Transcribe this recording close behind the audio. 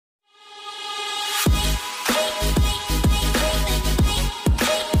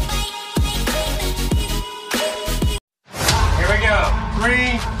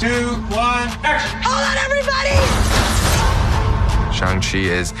2, 1, action! Hold on, everybody! Shang-Chi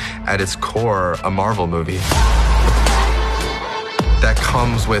is, at its core, a Marvel movie that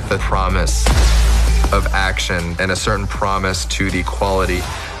comes with a promise of action and a certain promise to the quality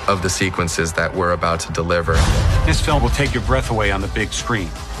of the sequences that we're about to deliver. This film will take your breath away on the big screen,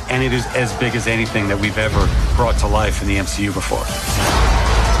 and it is as big as anything that we've ever brought to life in the MCU before.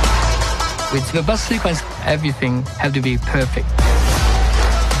 With the bus sequence, everything had to be perfect.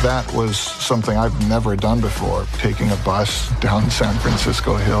 That was something I've never done before, taking a bus down San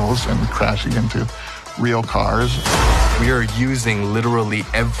Francisco hills and crashing into real cars. We are using literally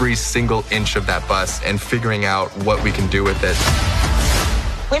every single inch of that bus and figuring out what we can do with it.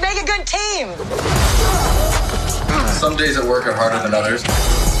 We make a good team. Some days at work are harder than others.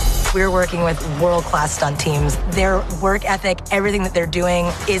 We're working with world-class stunt teams. Their work ethic, everything that they're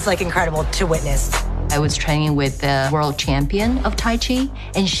doing is like incredible to witness. I was training with the world champion of Tai Chi,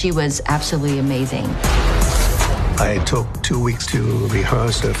 and she was absolutely amazing. I took 2 weeks to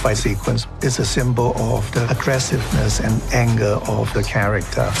rehearse the fight sequence. It's a symbol of the aggressiveness and anger of the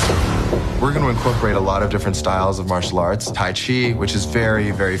character. We're going to incorporate a lot of different styles of martial arts. Tai Chi, which is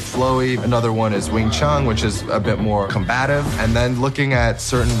very, very flowy. Another one is Wing Chun, which is a bit more combative. And then looking at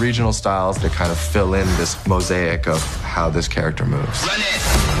certain regional styles to kind of fill in this mosaic of how this character moves. Run it!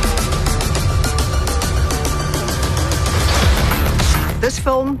 This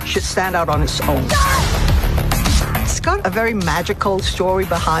film should stand out on its own. It's got a very magical story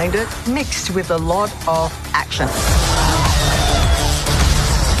behind it, mixed with a lot of action.